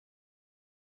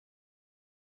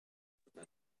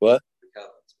What?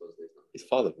 His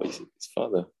father, basically. His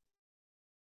father.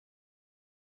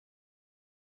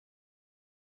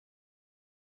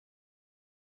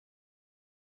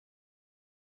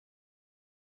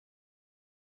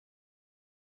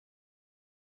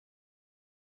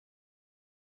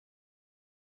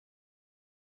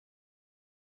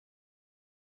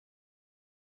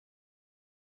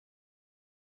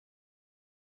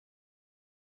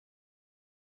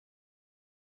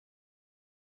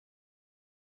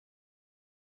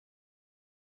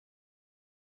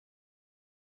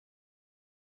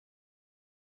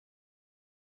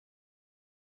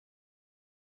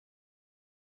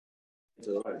 To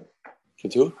the wedding.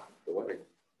 To? The wedding.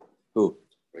 Who?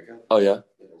 Michael? Oh, yeah?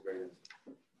 Yeah, it was very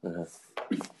nice.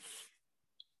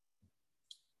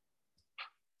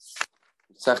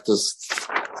 Sechtes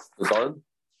Nedarim.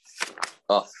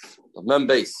 Mem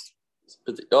base.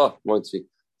 One week.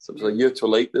 So it's a year to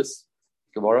late this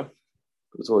Gemara.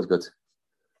 It's always good.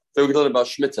 So we can learn about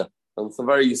Shemitah. And some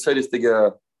very sadistic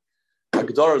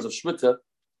Hagdaras of Shemitah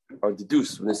are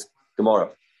deduced from this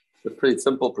Gemara. It's pretty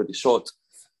simple, pretty short.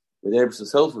 With Abraham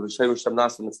himself, with Shem Shem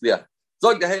Nas and Tzliach.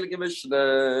 Zog the Heilige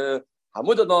Mishnah.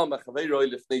 Hamud Adam Mechaveiroi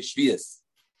Lifnei Shvius.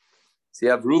 So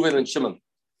you have Reuven and Shimon.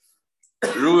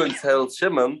 Reuven tells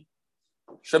Shimon,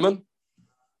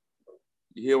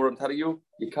 you hear what I'm telling you?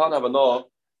 You can't have a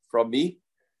no from me.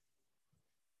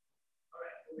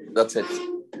 That's it.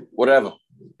 Whatever.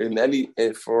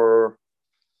 For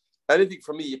anything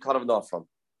from me, you can't have a no from.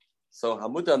 So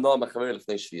Hamud Adam Mechaveiroi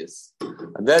Lifnei Shvius.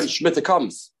 And then Shemitah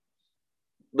comes.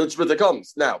 Then Shemitah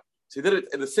comes. Now, so he did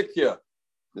it in the 6th year.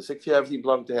 In the 6th year, everything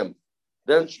belonged to him.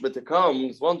 Then Shemitah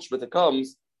comes. Once Shemitah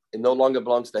comes, it no longer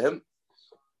belongs to him.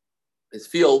 His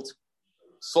field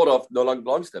sort of no longer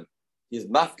belongs to him. He's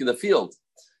mafking the field.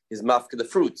 He's mafking the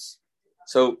fruits.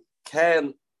 So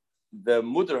can the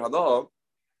mudar hana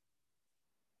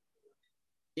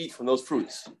eat from those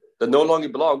fruits that no longer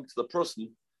belong to the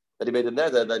person that he made a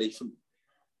neder that he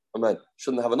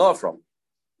shouldn't have an off from?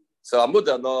 So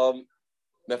Amudar hana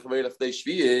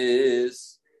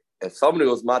if somebody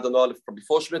was mad on olive from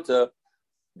before Shemitah,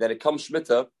 then it comes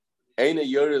Shemitah,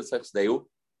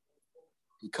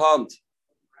 he can't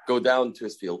go down to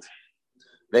his field.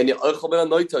 And he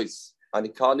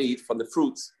can't eat from the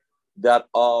fruits that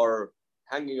are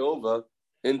hanging over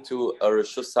into a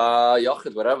Rishus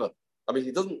Yachid, whatever. I mean,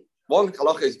 he doesn't. One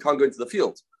halacha is he can't go into the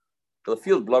field. The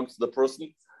field belongs to the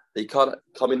person that he can't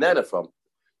come in there from.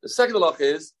 The second halacha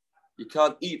is you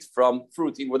can't eat from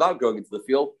fruit even without going into the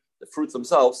field. The fruits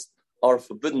themselves are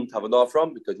forbidden to have a na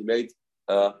from because you made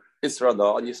Isra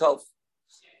na on yourself.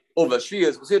 Over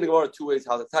Shvias, we'll see in the Gemara 2 ways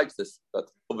how to type this. But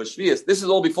over Shvias, this is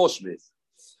all before Shvias.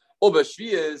 Over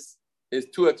Shvias is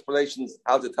 2 explanations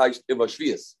how to type over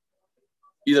Shvias.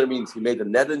 Either it means he made a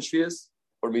ned in Shvias,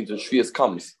 or it means when Shvias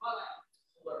comes.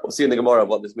 We'll see in the Gemara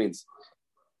what this means.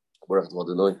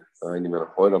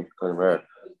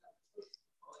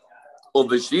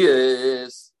 Over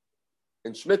Shvias,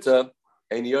 in Shemitah,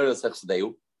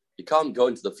 you can't go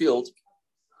into the field.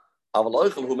 I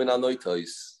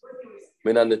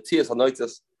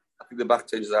think the back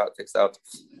changes out, takes out.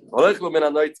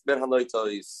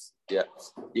 Yeah.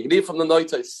 You can eat from the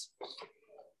noitis.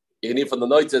 You can eat from the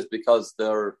noitis because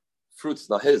their fruit's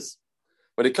not his.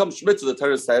 When it comes to Shemitah, the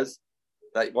Torah says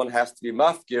that one has to be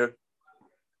mafkir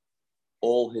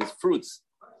all his fruits,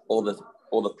 all the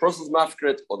person's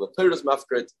mafkir, or the Torah's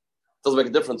mafkir. Doesn't make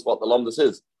a difference what the lomdus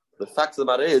is. The fact of the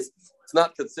matter is, it's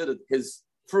not considered his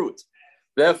fruit.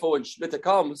 Therefore, when Shemitah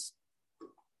comes,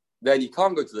 then you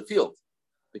can't go to the field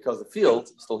because the field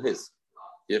is still his.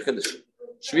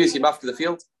 Shvius, you mafkir the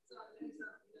field.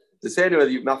 The same whether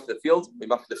you mafkir the field, or you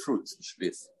mafkir the fruits.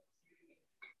 Shvius.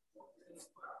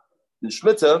 In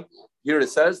Shemitah, here it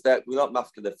says that we're not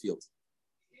mafkir the field.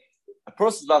 A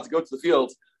person's allowed to go to the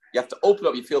field. You have to open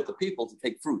up your field to people to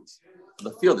take fruits.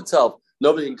 The field itself,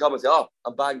 nobody can come and say, "Oh,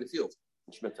 I'm buying the field."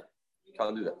 In Shemitah, you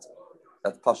can't do that.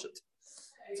 That's pashut.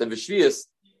 So v'shvius,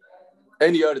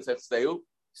 any other texteu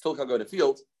still can't go in the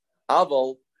field.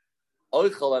 Aval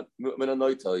oichal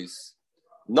minanoitos.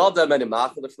 Not that many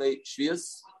machal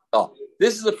shvius. Oh,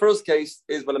 this is the first case.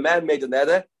 Is when a man made a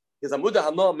neder. He's a muda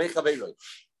hana mechaveiroi.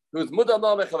 Who's muda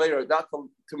hana mechaveiroi? That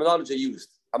terminology used.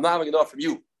 I'm not having enough from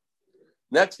you.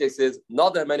 Next case is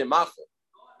not that many machal.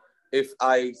 If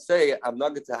I say I'm not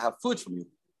going to have food from you,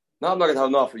 now I'm not going to have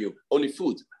enough for you. Only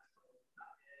food.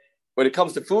 When it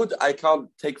comes to food, I can't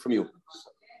take from you.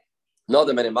 Not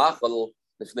that many machal.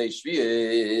 You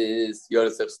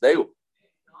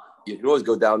can always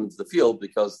go down into the field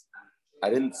because I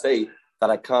didn't say that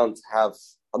I can't have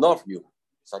enough from you.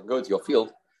 So I can go into your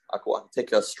field. I can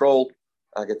take a stroll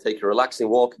I can take a relaxing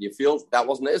walk in your field. That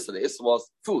wasn't the Issa. The Issa was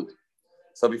food.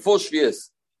 So before Shvius,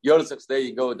 Yonisak's day,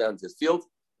 you go down to his field.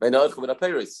 You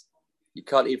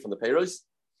can't eat from the peiros.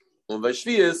 And by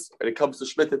Shvius, when it comes to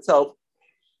Shmit itself,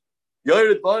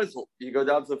 you go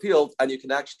down to the field and you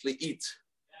can actually eat.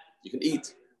 You can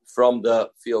eat from the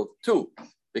field too,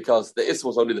 because the Issa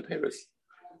was only the peiros.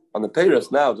 And the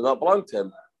peiros now do not belong to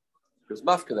him. Because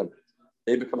mafka them.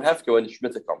 They become hefka when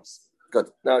Shmita comes.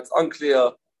 Good. Now it's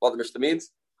unclear what the Mishnah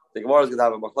means. The Gemara is going to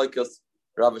have a machlokes,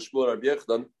 Rav Shmuel or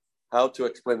Yochanan, how to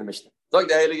explain the Mishnah. Like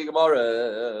the Heilige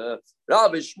Gemara,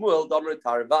 Rav Shmuel Damar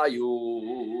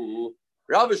Tarvayu.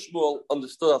 Rav Shmuel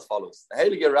understood as follows. The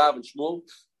Heilige Rav and Shmuel,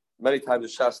 many times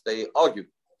in Shas, they argue.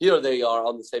 Here they are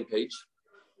on the same page,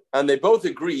 and they both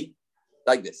agree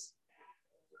like this.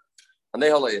 And they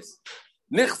hold like this.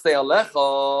 Nichsei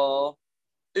alecha.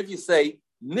 If you say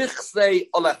Nichsei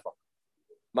alecha,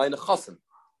 my nechasim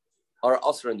are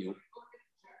asr on you.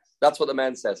 That's what the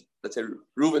man says. Let's say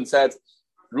Reuven said,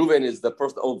 Reuven is the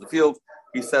person that owns the field.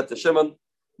 He said to Shimon,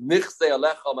 Nichsei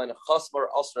alecha, my nechasim are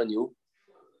asr on you.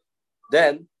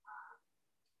 Then,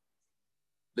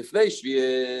 before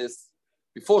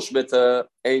Shemitah,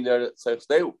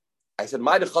 I said,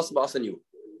 my nechasim are asr on you.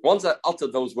 Once I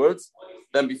uttered those words,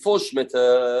 then before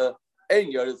Shemitah,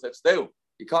 you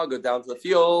can't go down to the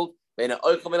field, and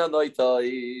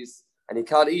you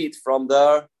can't eat from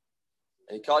the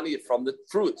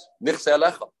fruit.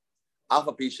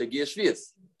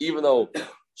 Even though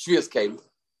Shvius came,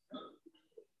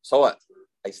 so what?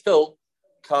 I still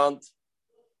can't.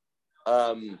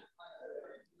 I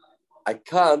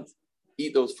can't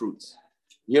eat those fruits.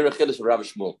 Here a chiddush of Rav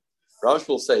Shmuel. Rav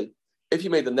Shmuel say, if you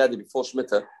made the neder before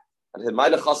Shemitah and had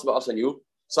ma'ila chasma as on you,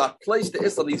 so I placed the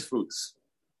is on these fruits.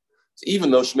 So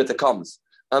even though Shemitah comes,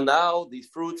 and now these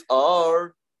fruits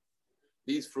are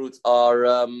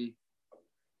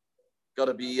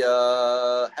gotta be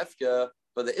hefka,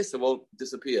 but the issa won't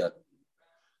disappear.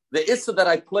 The issa that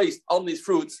I placed on these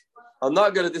fruits are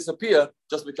not going to disappear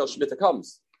just because Shemitah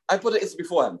comes. I put the issa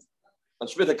beforehand. When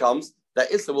Shemitah comes, that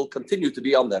issa will continue to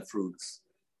be on their fruits.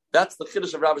 That's the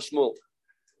chiddush of Rav Shmuel.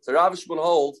 So Rav Shmuel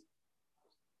holds,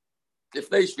 if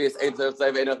they shvius ain't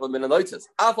minanoitis,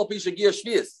 afal pisha gia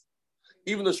shvius.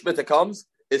 Even though Shemitah comes,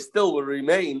 it still will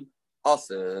remain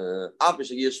asa. Afal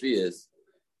pisha gia shvius.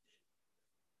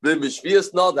 Then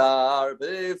b'shvius nadar, but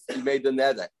if you made the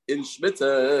neder in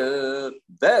Shemitah,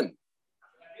 then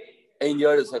ein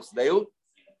yoris hefsdeu,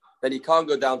 then you can't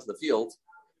go down to the field.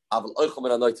 Aval oichel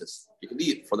minanoitis. You can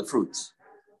eat from the fruits.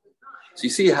 So you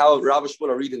see how Rav Shmuel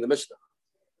are reading the Mishnah.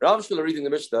 Rav Shmuel are reading the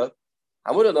Mishnah.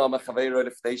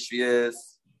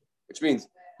 Which means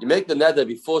you make the neder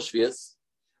before Shvius,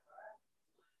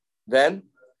 then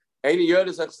even in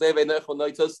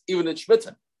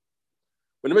Shemitah.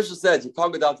 When the Mishnah says you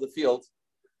can't go down to the field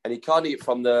and you can't eat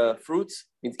from the fruits,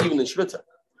 means even in Shemitah.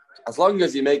 As long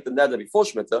as you make the neder before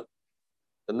Shemitah,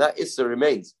 then that issa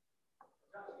remains.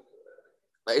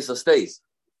 That issa stays.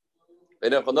 They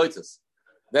never notice.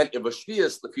 Then if a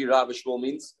Shvius, the Rav Shmuel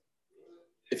means,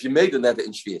 if you made the neder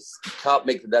in Shvius, you can't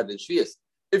make the neder in Shvius.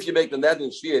 If you make the neder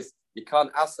in Shvius, you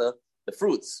can't asa the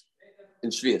fruits in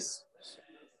Shvius.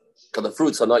 Because the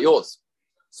fruits are not yours.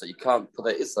 So you can't put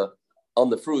the issa on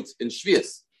the fruits in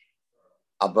Shvius.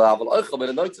 Therefore, I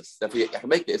can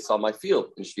make the issa on my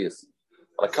field in Shvius.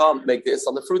 But I can't make the issa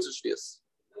on the fruits in Shvius.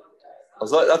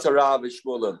 That's a Rav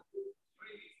Shmuel.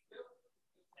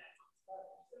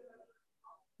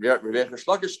 Rav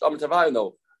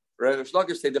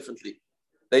Shlokish say differently.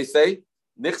 They say,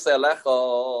 they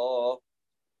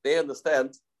understand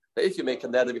that if you make a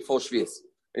neder before Shvius,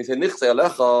 and you say, Nichse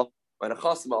Alecha, when a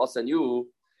chasma as on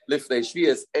you, lifnei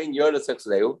Shvius, ein yoris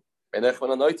hechsdeu, and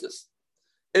echman anoitis.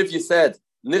 If you said,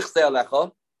 Nichse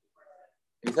Alecha,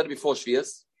 you said it before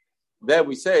Shvius, then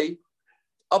we say,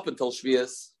 up until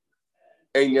Shvius,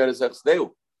 ein yoris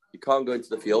hechsdeu. You can't go into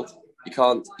the field, you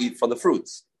can't eat from the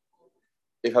fruits.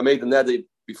 If I made the neder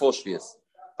before Shvius.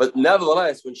 But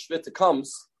nevertheless, when Shemitah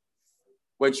comes,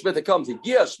 when Shemitah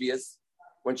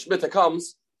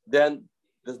comes, then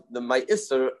the my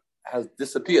Isser has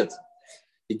disappeared.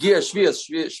 Higia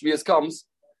Shvius comes,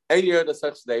 ein year the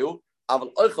sex deu,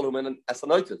 aval oichalum and as a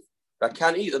noitis. I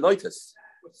can't eat a noitis.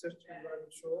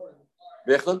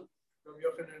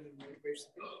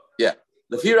 Yeah.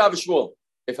 The fear of Shmuel.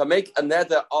 If I make a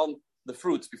neder on the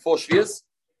fruits before Shvius,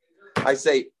 I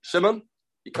say, Shimon,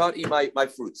 you can't eat my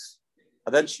fruits.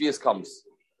 And then Shvius comes.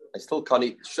 I still can't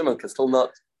eat. Shimon can still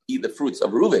not eat the fruits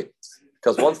of Reuven.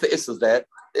 Because once the Issa is there,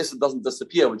 the Issa doesn't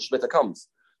disappear when Shemitah comes.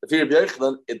 The fear of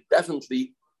Yochanan, it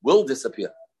definitely will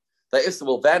disappear. The Issa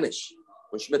will vanish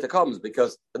when Shemitah comes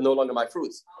because they're no longer my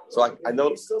fruits. So I know.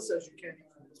 He still says you can't eat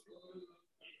from this field.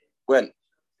 When?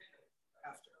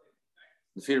 After.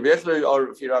 The fear of Yechler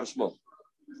or fear of Shmuel?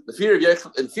 The fear of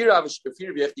Yechler, in fear of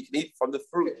Yechler, you can eat from the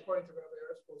fruit. According to Rabbi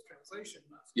Erskill's translation.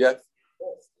 Yeah.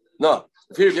 Both. No,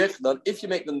 the fear of Yechler, if you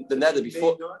make the neder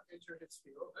before. May not enter his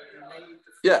field, but you may eat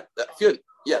the field. Yeah, the field.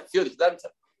 Yeah, field you can enter.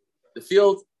 The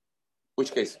field.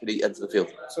 Which case can he enter the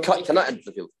field? So Cannot enter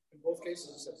the field. In both cases,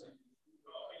 it says that.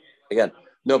 Again,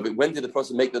 no, but when did the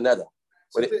person make the neder?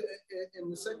 So in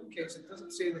the second case, it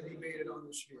doesn't say that he made it on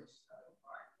the Shvius.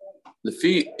 The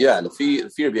fear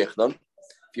of Yechler.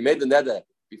 If you made the neder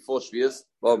before Shvius,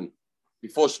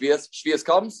 Shvius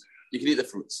comes, you can eat the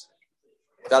fruits.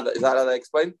 Is that how I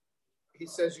explain? He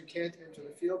says you can't enter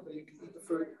the field, but you can eat the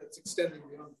fruit that's extending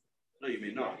beyond. No, you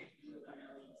may not.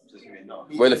 Just you may not.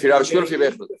 When if you're out of Shvius,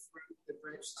 The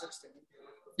branch is extending.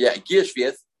 yeah, Gir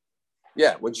Shvius.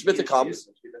 Yeah, when Shemitah comes,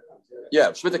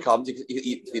 you can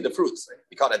eat the fruits.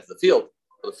 You can't enter the field.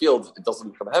 The field, it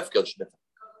doesn't become hefker Shemitah.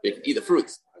 You can eat the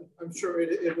fruits. I'm sure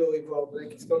it will evolve, but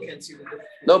I still can't see the difference.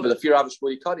 No, but the fear of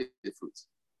Shmuel, you can't eat the fruits,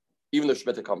 even though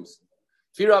Shemitah comes.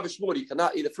 Fear of Shmuel, you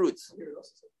cannot eat the fruits.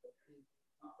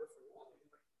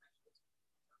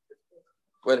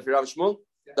 When if you're Rav Shmuel,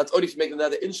 that's only if you make the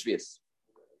nether in Shvius.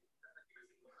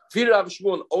 Fear of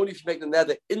Shmuel, only if you make the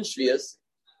nether in Shvius.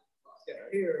 Yeah,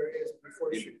 here is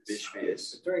before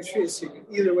Shvius. During Shvius, you can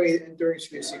either way, and during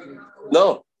Shvius, you can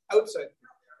No. Outside.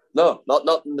 No,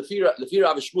 not in the fear of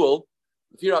Shmuel.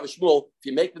 The fear of Shmuel, if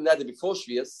you make the nether before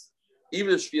Shvius,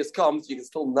 even if Shvius comes, you can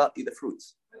still not eat the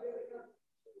fruits.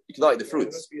 You cannot eat the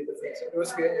fruits. There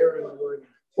must be an error in the word.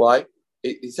 Why?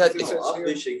 He said.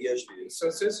 So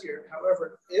it says here,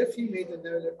 however, if he made the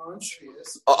nether on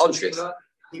Shvius,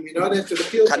 he may not enter the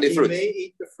field. Can't eat fruits. May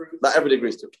eat the fruit. That everybody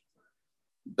agrees to.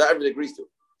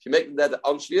 If you make the nether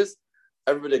on Shvius,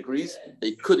 everybody agrees that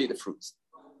you could eat the fruits.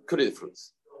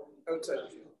 Outside the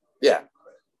field. Yeah,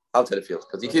 outside the field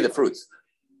because you can eat the fruits.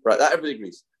 Right, that everybody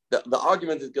agrees. The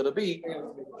argument is going to be,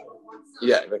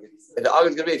 the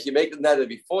argument is going to be if you make the nether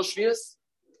before Shvius,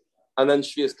 and then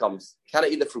Shvius comes, can I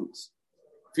eat the fruits?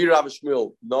 Fear Rabbi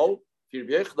Shmuel, no. Fear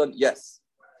Yech, then yes.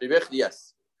 Fear Yech,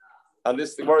 yes. And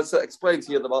this the Gemara explains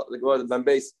here the Gemara in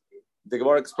Membase. The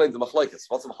Gemara explains the machlokes.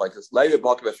 What's the machlokes?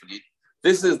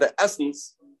 This is the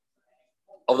essence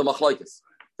of the machlokes.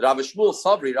 Rabbi Shmuel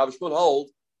Sabri, Rabbi Shmuel hold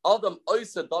Adam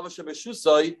oisa davasha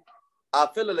b'shusay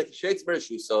afila lekishetz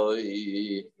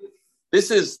b'shusay. This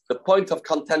is the point of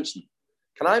contention.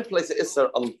 Can I place an isser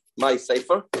on my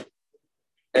sefer,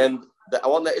 and I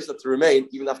want that isser to remain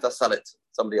even after I sell it to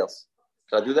somebody else?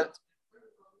 Can I do that?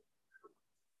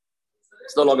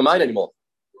 It's no longer mine anymore.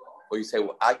 Or you say,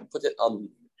 well, I can put it on.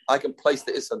 I can place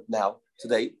the isser now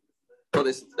today, put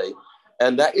this today,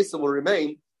 and that isser will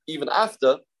remain even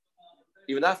after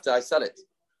I sell it.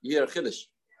 You hear a chiddush.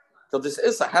 So this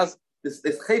issa has this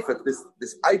chayfet,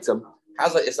 this item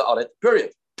has an issa on it.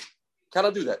 Period. Can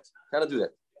I do that?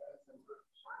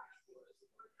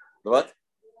 What?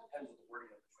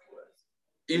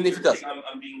 Even if it does.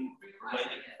 I'm being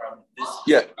related from this.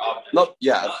 Yeah. Object. Not.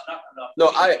 Yeah.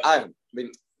 No. Not I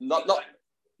mean not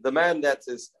the man that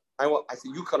is. I say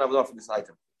you can't have enough of this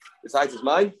item. This item is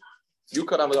mine. You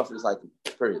can't have enough of this item.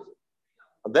 Period.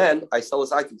 And then I sell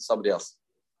this item to somebody else.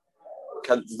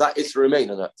 Does that issa remain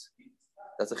or not?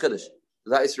 That's a chiddush.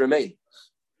 Does that issa remain?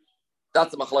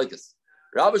 That's the machlokes.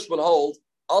 Rabbi Shmuel hold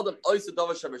Adam oisa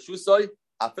davash b'shusay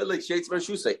afil lekishetz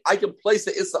b'shusay. I can place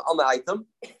the issa on the item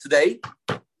today,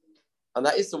 and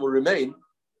that issa will remain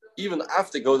even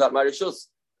after it goes out my rishus.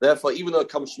 Therefore, even though it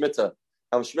comes Shemitah,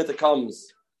 and Shemitah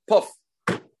comes, puff,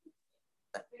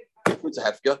 fruit's a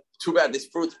hefka. Too bad this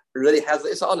fruit already has the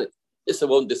issa on it. Issa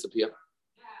won't disappear.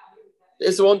 The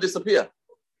issa won't disappear.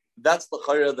 That's the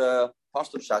chayra, the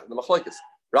pashtum shat, and the machlokes.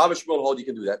 Rabbi Shmuel hold you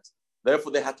can do that.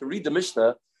 Therefore, they had to read the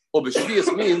Mishnah. Or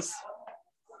b'shvius means,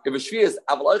 if b'shvius,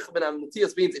 aval oich ben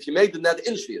amnatias means if you make the nether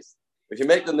in shvius. If you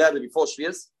make the nether before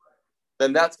shvius,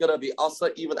 then that's going to be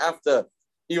asa even after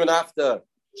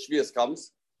shvius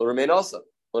comes. Will remain asa.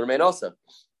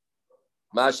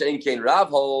 Ma'ashein kain Rav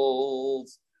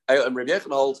holds, and Rav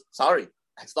Yechon holds. Sorry,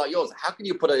 it's not yours. How can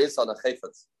you put an is on a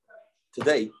chayfetz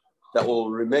today that will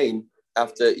remain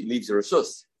after he leaves your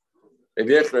rishus? Rav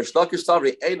Yechon shlokish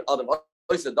savri ein adam.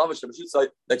 Says the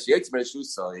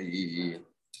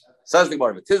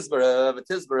Gemara,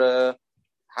 V'tizbara,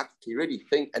 how can you really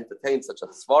entertain such a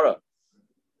svara?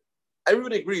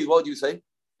 Everybody agrees. What do you say?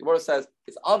 The Gemara says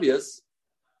it's obvious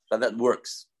that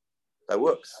works. That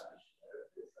works.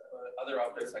 Other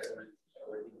objects like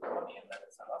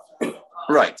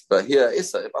right, but here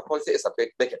Issa. If I point to Issa,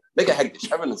 make a hegdish.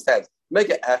 Everyone understands. Make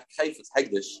a chayfetz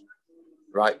hegdish.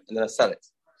 right? And then I sell it.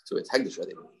 So it's hegdish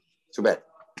already. Too bad.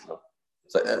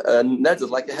 So Ned is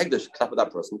like a hegdish, clap at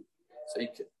that person. So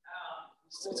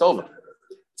it's over.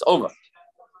 It's over.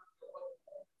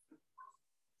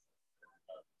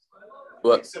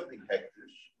 What?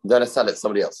 Then I sell it to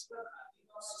somebody else.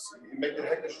 So you make the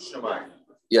hegdish shemayim.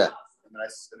 Yeah.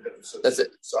 So that's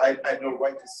it. So I have no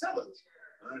right to sell it.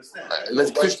 I understand.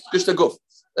 Let's kush the guf.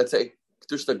 Let's say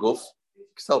kush the guf.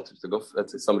 Sell to the guf.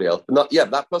 Let's say somebody else. But not,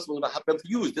 that person will happen to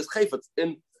use this chayfetz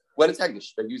in when it's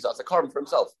hegdish. They use it as a carbon for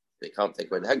himself. They can't take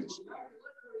away the hegdish.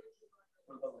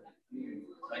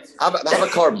 Have a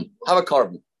carbon. Have a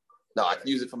carbon. No, I can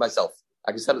use it for myself.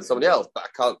 I can sell it to somebody else, but I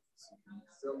can't.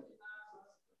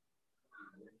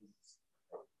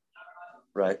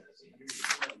 Right.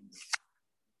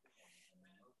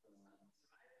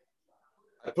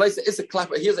 I place it. It's a clap.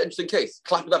 Here's an interesting case.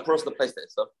 Clap that person that placed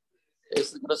it. So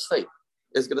it's going to stay.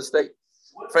 It's going to stay.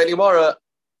 For any more,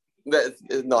 that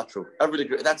is not true. Everybody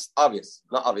agree. That's obvious.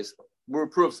 Not obvious. More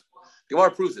proofs. The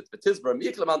Gemara proves it. But Tizbar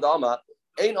Miklam Dama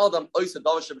ain't Adam Oisa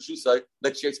Davishem Shusay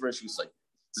like Shakespeare and Shusay.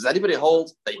 Does anybody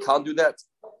hold that you can't do that?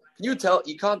 Can you tell?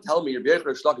 You can't tell me your Be'er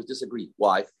Shlakis disagree.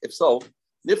 Why? If so,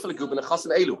 Nifel Gub and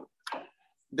Chasen Elu.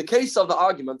 The case of the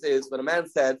argument is when a man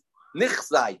said,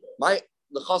 Nichzai,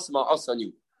 the Chasim are also on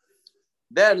you.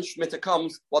 Then Shmita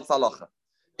comes, what's halacha?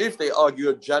 If they argue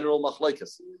a general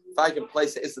machlokes, if I can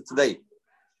place it today, if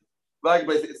I can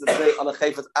place it today on a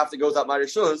chayfetz after it goes out my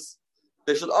rishus,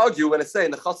 they should argue when it's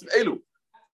saying the Chasim Elu.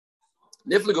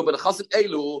 Niflegu ben the Chasim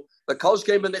Elu, the Kolsh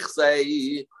came in Nichzai,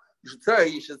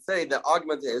 you should say the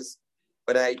argument is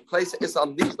when I place it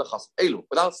on these the Chasim Elu,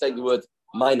 without saying the word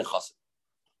mine Chasim.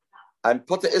 I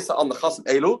put the Issa on the Chasim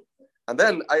Elu, and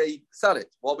then I sell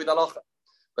it. What will be the halacha?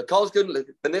 The Kolshkin,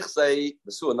 the Nichsei,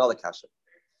 the Su, another kasha.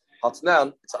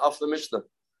 Hatnan, it's after the Mishnah.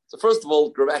 So first of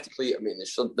all, grammatically, they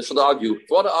should argue. If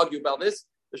you want to argue about this,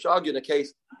 they should argue in a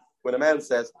case when a man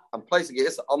says, I'm placing it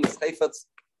Issa on the Chayfetz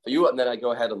for you, and then I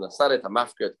go ahead and sell it, I'm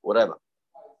after it, whatever.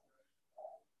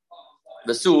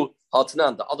 The Su,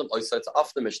 Hatnan, the Adam Oisa, it's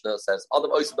after the Mishnah, says, Adam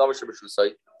Oisa, Davish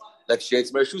Shusay, like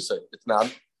Sheetz Mer Shusay. It's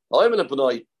man. I'm in a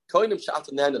Bunai.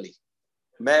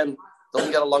 Man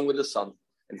doesn't get along with his son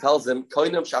and tells him, you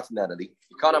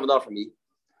can't have enough from me.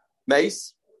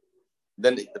 Mace,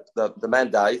 then the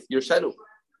man dies, you're Shenu,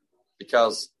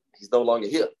 because he's no longer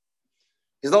here.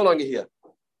 He's no longer here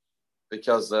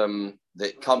because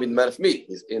they can't be the man of me.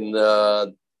 He's in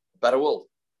the better world.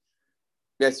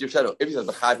 Yes, you're Shenu. If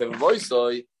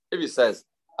he says,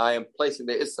 I am placing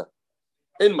the Issa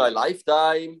in my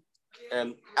lifetime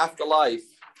and afterlife,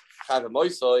 then we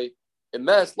say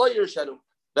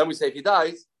if he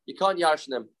dies, you can't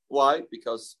yarshin him. Why?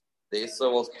 Because the Issa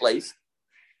was placed,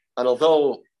 and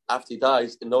although after he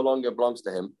dies, it no longer belongs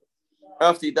to him.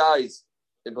 After he dies,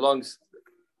 it belongs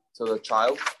to the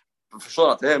child, but for sure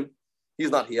not to him. He's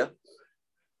not here.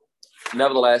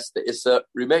 Nevertheless, the Issa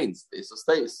remains. The Issa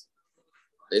stays.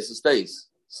 The Issa stays.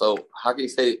 So how can you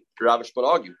say Ravish will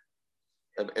argue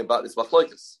about this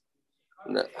machlokes?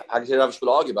 How can you say Ravish will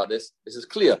argue about this? This is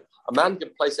clear. A man can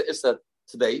place an Issa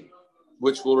today,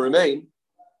 which will remain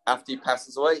after he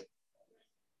passes away.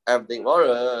 Everything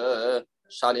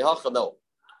Shani Hacha, no.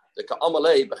 The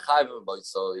Ka'amalei B'chayv,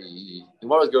 so the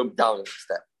Gemara is going down a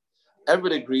step.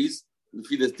 Everybody agrees, if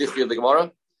you this dichri of the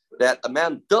Gemara, that a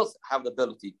man does have the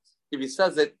ability, if he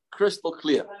says it crystal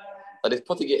clear, that he's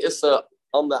putting an Issa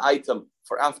on the item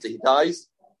for after he dies,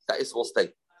 that Issa will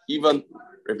stay. Even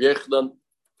Rav Yochanan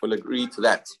will agree to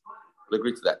that.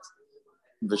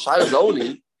 The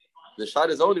shayla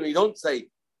is only when you don't say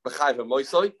b'chayv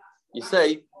moisoi, you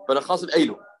say b'nachasim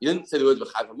elu. You didn't say the word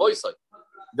b'chayv moisoi.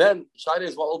 Then shayla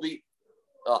is what will be.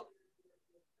 But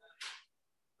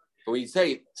when you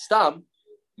say stam,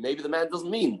 maybe the man doesn't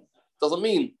mean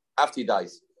after he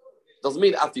dies. Doesn't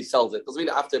mean after he sells it. Doesn't mean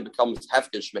after it becomes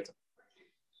hefker shmita.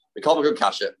 We call it good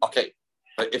kasha. Okay,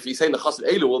 but if you say nachasim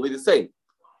elu, will be the same.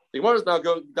 The Gemara is now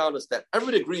going down a step.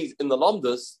 Everybody agrees in the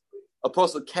Lomdus, a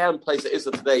person can place an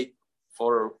Issa today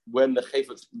for when the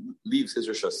Chayfetz leaves his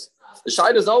Rishus. The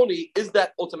Shayna is only, is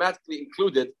that automatically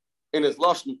included in his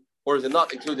Lashon, or is it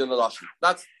not included in the Lashon?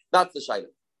 That's the Shayna.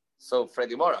 So,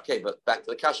 Freddy Mara, okay, but back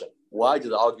to the Kasha. Why do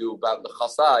they argue about the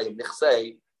Chasai and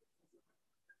Nichsei?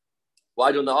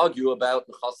 Why don't they argue about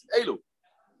the Chasim Elu?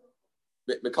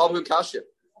 Mekalmu Kasha.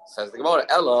 Says the Gemara,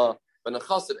 Ella, when the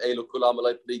Chasim Elu kulam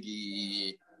alay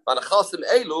pligi. When the Chasim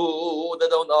Elu, they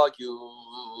don't argue.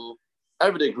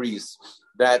 Everybody agrees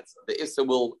that the Issa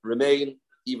will remain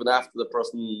even after the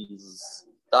person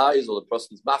dies, or the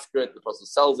person's mafkrit, the person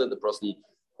sells it, the person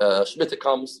Shemitah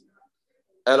comes.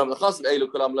 And on the Chasim Elu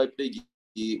kulam alay pligi,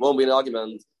 it won't be an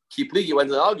argument. Keep pligi when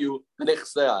they argue, the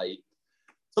Nichsei.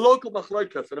 It's a local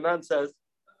machlokas. So the man says,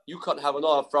 you can't have an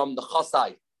off from the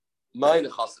chasai, mine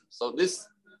chasim. So the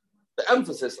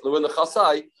emphasis on the word the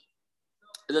chasai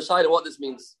is a shayla what this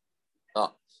means.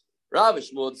 Rav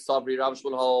Shmuel Sabri, Rav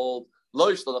Shmuel hold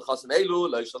loish on the chasim elu,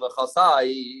 loish on the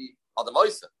chasai adam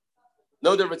oisa.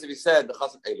 No difference if he said the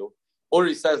chasim elu or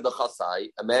he says the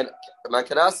chasai. A man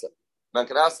can answer. Man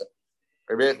can answer.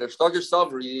 Rebbe Shlokish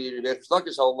Sabri, Rebbe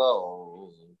Shlokish hold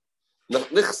no.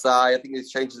 Nichsai, I think he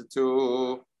changes it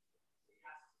to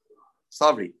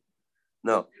Sabri.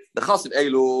 No, the chasim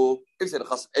elu. If you say the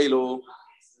chasim elu,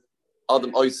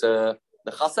 adam oisa.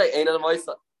 The chasai ain't adam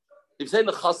oisa. If you say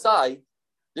the chasai,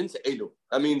 didn't say elu.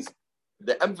 That means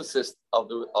the emphasis of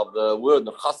the word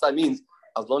the chasai means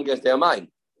as long as they're mine.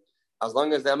 As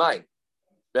long as they're mine.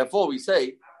 Therefore, we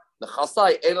say the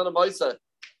chasai ain't adam oisa.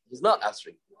 He's not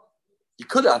answering. He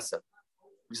could answer.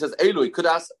 He says elu. He could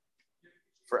answer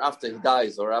for after he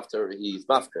dies or after he's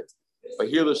mafked. But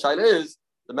here the shaila is.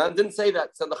 The man didn't say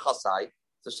that, said the chasai.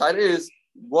 The shaila is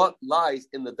what lies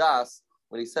in the das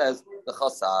when he says the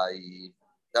chasai.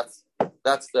 That's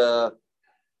the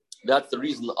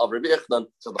reason of Rabbi Yochanan.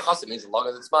 So the chasai means as long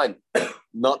as it's mine,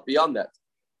 not beyond that.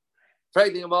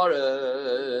 Is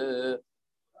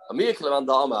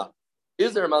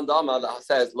there a mandama that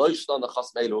says loish on the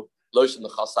chasmelu, loish on the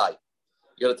chasai?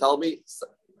 You got to tell me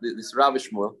this Rav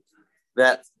Shmuel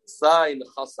that sai in the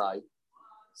chasai,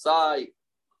 sai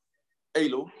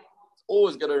elu, it's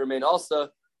always going to remain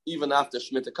asa, even after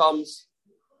Shemitah comes,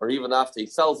 or even after he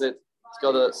sells it, it's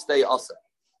got to stay asa.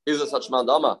 Is there such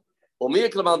mandama? Or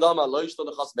miyakla mandama, loish on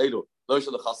the chasmelu, loish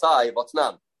on the chasai, what's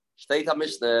nam? State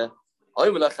HaMishneh,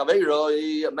 a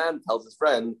man tells his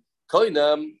friend,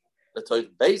 koinem, the toich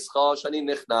beischa shani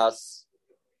nichnas.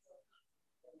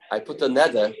 I put a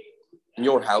neder in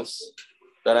your house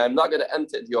that I'm not going to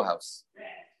enter into your house.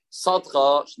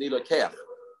 Sadcha shni lekeach.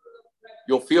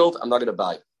 Your field, I'm not going to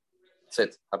buy. That's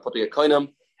it. I'm putting a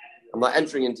koinem. I'm not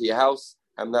entering into your house.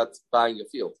 I'm not buying your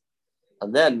field.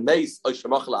 And then meis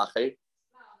oishamach la'achei.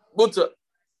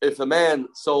 If a man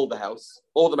sold the house,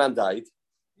 or the man died,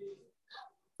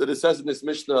 that it says in this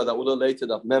Mishnah that would have later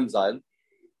that Mem Zayin,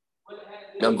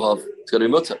 Mem Vav, it's going to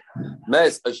be mutter.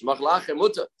 Meis oishamach la'achei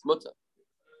mutter. It's mutter.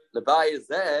 The buy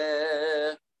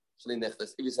zeh shni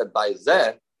nechnas. If you said buy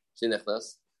zeh shni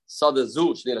nechnas, sada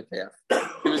zu shni lekeach.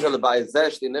 If you said the buy zeh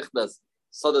shni nechnas,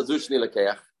 sada zu shni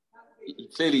lekeach. He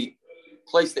clearly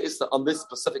placed the issa on this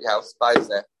specific house, buy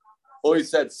zeh. Or he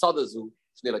said sada zu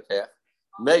shni lekeach.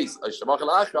 Meis oishamach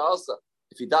la'achei asa.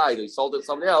 If he died or he sold it to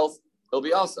somebody else, it'll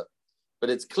be asa. But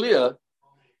it's clear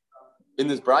in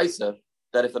this brisa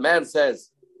that if a man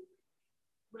says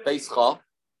beischa,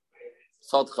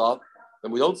 sadcha,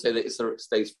 then we don't say that Isser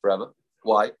stays forever.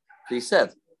 Why? He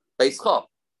said beischa.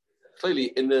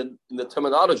 Clearly, in the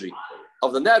terminology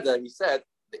of the neder, he said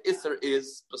the Isser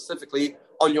is specifically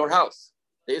on your house.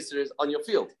 The Isser is on your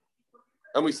field.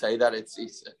 And we say that it's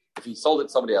if he sold it to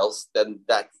somebody else, then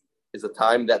that is the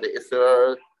time that the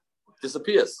Isser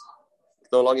disappears.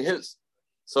 It's no longer his.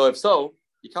 So if so,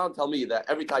 you can't tell me that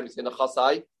every time you say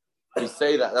Nachasai, you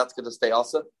say that that's going to stay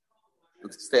Asa.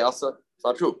 It's stay Asa. It's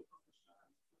not true.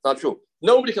 It's not true.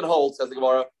 Nobody can hold, says the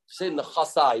Gemara, say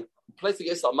Nachasai, placing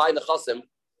Issa on my Nachasim,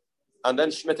 and then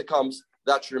Shemitah comes,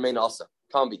 that should remain Asa.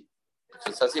 Can't be.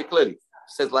 It says here clearly. It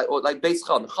says like Beis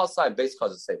Chad, Nachasai and Beis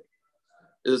Chad is the same.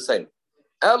 It's the same.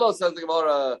 Elo says the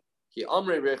Gemara, Ki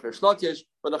Amri Reich Shlakish,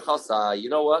 but Nachasai. You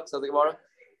know what? Says the Gemara?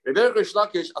 Reich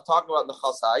Shlakish are talking about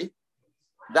Nachasai.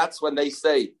 That's when they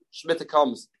say Shemitah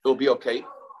comes, it will be okay.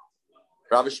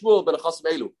 Rav Shmuel ben Chasim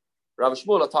Elu. Rav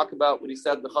Shmuel are talking about when he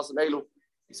said Nechasim Elu.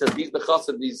 He said these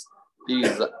Nechasim, these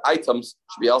items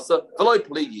should be also Veloy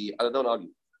Pligi, and I don't argue.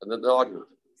 And they don't argue.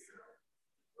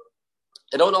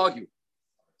 They don't argue.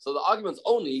 So the argument's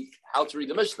only how to read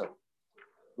the Mishnah.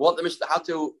 What the Mishnah, how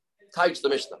to teach the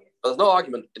Mishnah. There's no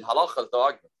argument. In Halacha, there's no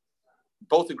argument.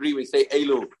 Both agree when you say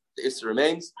Elu, the Issa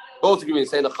remains. Both agree when you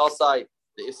say Nechasai,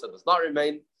 the Issa does not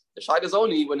remain. The Shaila is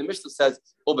only when the Mishnah says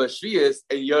Uba Shviyas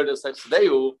and Yerda says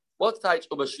Shadeu. What's Taich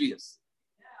Uba Shviyas?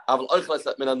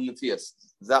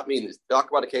 Does that mean it's talk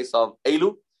about a case of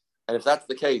Elu? And if that's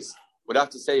the case, would have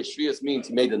to say Shviyas means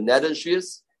he made a Ned in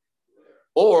Shviyas?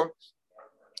 Or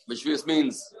the Shviyas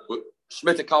means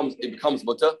Shemitah comes, it becomes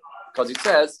mutter because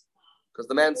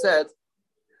the man said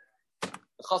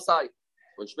Chasai.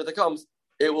 When Shemitah comes,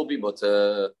 it will be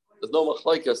mutter. There's no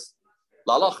machlokes.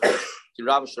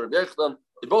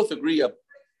 They both agree,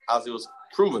 as it was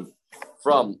proven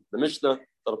from the Mishnah,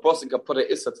 that a person can put an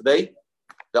Issa today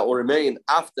that will remain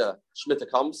after Shemitah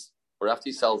comes, or after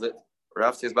he sells it, or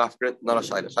after he's mafkrit, not a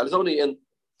Shaila. Shaila is only in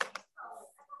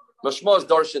Mashma's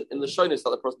darshan, in the shyness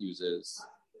that the person uses.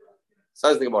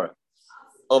 Says the Gemara.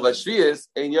 It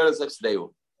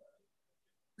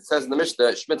says in the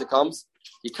Mishnah, Shemitah comes,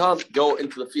 he can't go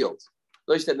into the field.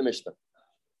 No, he said in the Mishnah.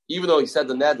 Even though he said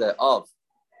the Lashon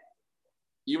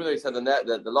of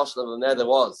the Neder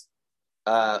was,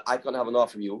 I can't have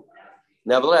enough from you.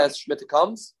 Nevertheless, Shemitah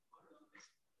comes,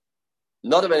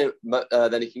 not of any,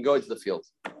 then he can go into the field.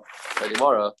 So the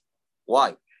Gemara,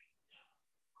 why?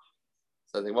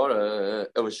 So the Gemara,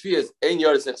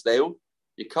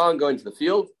 you can't go into the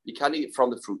field, you can't eat from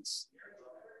the fruits.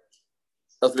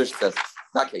 That's what the Mishnah says.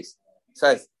 In that case, it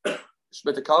says,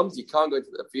 Shemitah comes, you can't go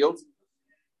into the field.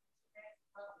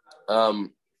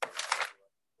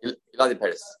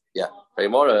 Yeah.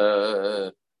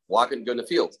 Why can't you go in the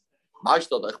field? Why can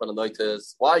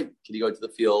you go into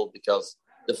the field? Because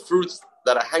the fruits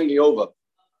that are hanging over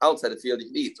outside the field you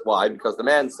can eat. Why? Because the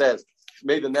man says,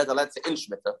 made the neder, let's say in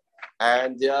Shemitah,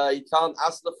 and he can't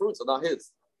ask the fruits are not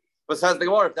his. But says the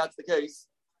Gemara, if that's the case,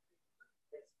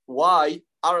 why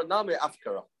Araname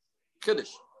Afkara?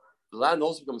 Kiddush. The land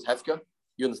also becomes Hefka.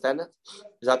 You understand that?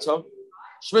 Is that so?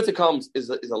 Shemitah comes, is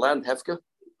a land Hefka?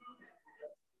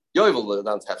 Yovel, the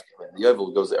land's Hefka. The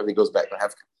Yovel goes, everything goes back. The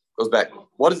Hefka goes back.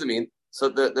 What does it mean? So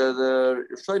the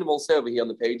Rishonim will say over here on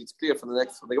the page, it's clear from the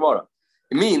Gemara.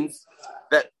 It means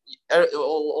that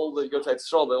all the Yotai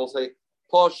Tzral, they will say,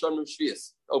 Posh Shamrim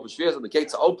Shvias. Open Shvias, and the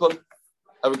gates are open,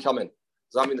 everyone come in.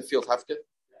 Does that mean the field Hefka?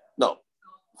 No.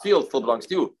 The field still belongs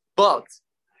to you. But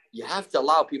you have to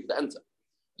allow people to enter.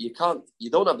 You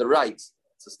don't have the right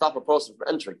to stop a person from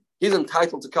entering. He's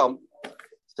entitled to come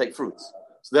to take fruits.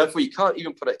 So therefore you can't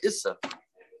even put an issa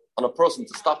on a person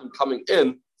to stop him coming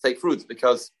in to take fruits,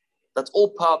 because that's all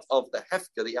part of the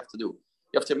hefka that you have to do.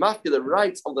 You have to mafia the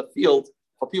rights of the field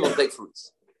for people to take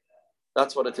fruits.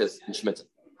 That's what it is in Shemitah.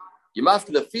 You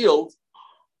mafia the field,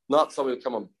 not somebody will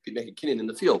come and make a kinyan in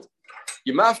the field.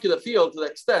 You mafia the field to the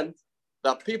extent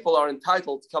that people are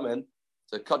entitled to come in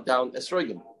to cut down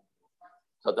esrogim,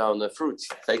 cut down the fruits,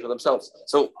 take for themselves.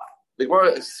 So the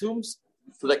Gemara assumes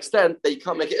to the extent that you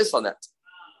can't make an issa on that.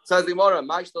 Says the Gemara, in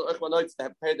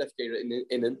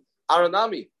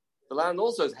Aranami, the land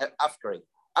also is afkari.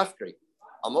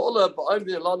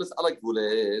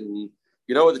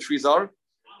 You know where the trees are?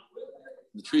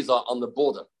 The trees are on the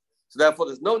border. So therefore,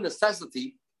 there's no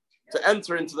necessity to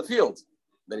enter into the field.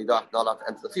 Then you don't have to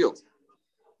enter the field.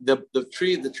 The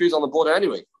tree's on the border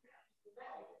anyway.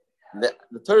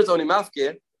 The Torah is only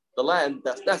mafkir the land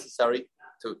that's necessary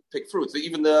to pick fruit. So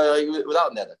even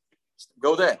without nether,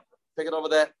 go there, pick it over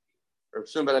there. We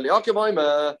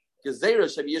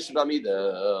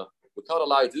can't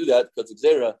allow you to do that because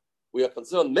Xera, we are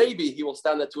concerned maybe he will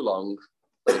stand there too long.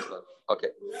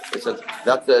 Okay, it says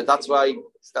that's why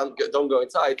don't go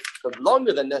inside, because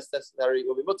longer than necessary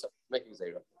will be mutter making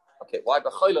Xera. Okay, why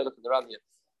B'chayla looking around here?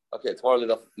 Okay, tomorrow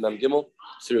Mem Gimel,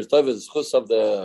 Serious Tov is chus of the